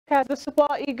as the Super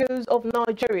Eagles of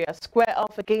Nigeria square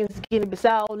off against Guinea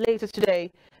Bissau later today,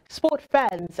 sport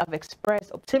fans have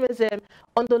expressed optimism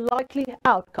on the likely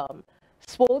outcome.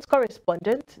 Sports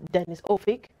correspondent Dennis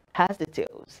Ofik has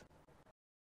details.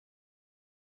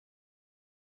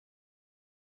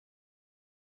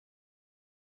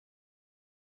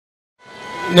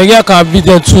 Nigeria can beat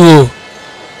them too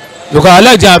because I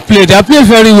like their play. They play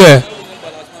very well.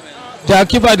 Their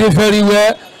keeper did very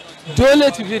well. The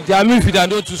only thing is their midfield are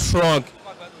not too strong,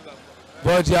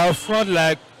 but their front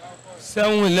like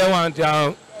 7-11,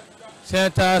 their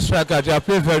center striker they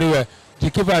play very well. The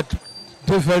keeper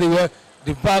did very well.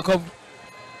 The backup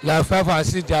like 5 and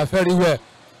 6 they are very well,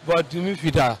 but the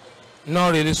midfield are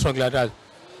not really strong like that.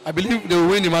 I believe they will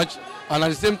win the match, and at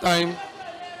the same time,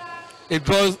 a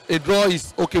draw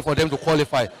is okay for them to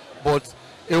qualify, but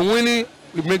a winning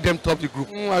will make them top the group.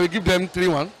 I will give them 3-1.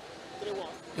 3-1?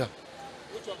 Yeah.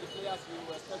 Which of the players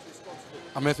you expect to score today?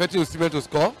 I'm expecting Osimhen to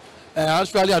score.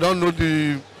 Actually, I don't know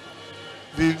the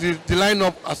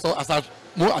lineup as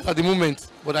at the moment,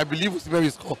 but I believe Osimhen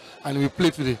will score and will play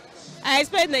today. I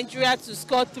expect Nigeria to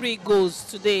score 3 goals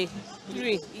today.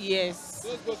 3, yes.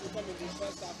 Those goals will come in the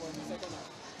first half or in the second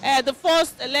half? The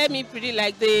first, let me predict,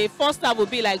 like the first half will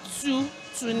be like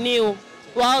 2-0,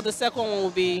 while the second one will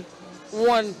be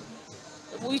 1,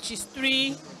 which is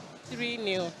 3-0,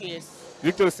 yes.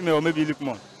 Victor Osimhen or maybe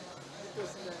Lukman.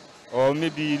 Or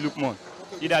maybe Lukman.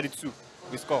 Okay. Either the two,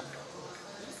 we score. Do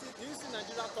you see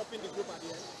Nigeria topping the group at the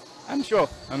end? I'm sure.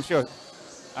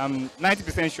 I'm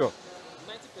 90% sure.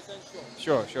 90%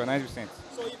 sure? Sure, 90%.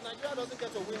 So if Nigeria doesn't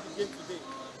get to win the game today,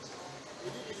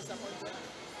 will you be disappointed?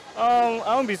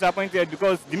 I won't be disappointed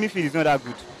because the midfield is not that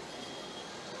good.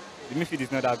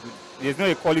 There's no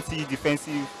a quality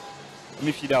defensive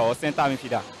midfielder or center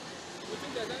midfielder. You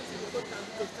think there's anything the coach can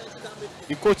do to strengthen that midfield?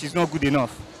 The coach is not good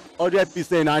enough.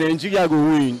 100% and Nigeria go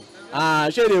win.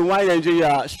 Show they win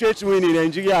Nigeria, straight win in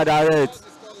Nigeria direct.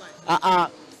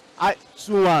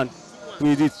 2-1.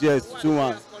 Predict, yes,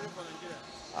 2-1.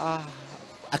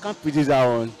 I can't predict that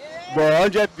one,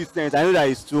 but 100% I know that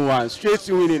it's 2-1. Straight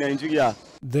win in Nigeria.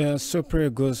 The Super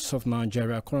Eagles of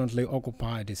Nigeria currently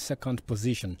occupy the 2nd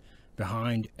position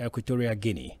behind Equatorial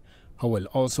Guinea, who will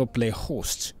also play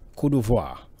host Cote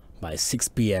d'Ivoire by 6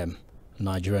 p.m.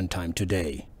 Nigerian time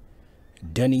today.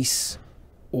 Dennis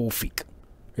Ofik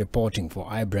reporting for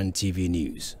iBrandTV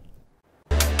News.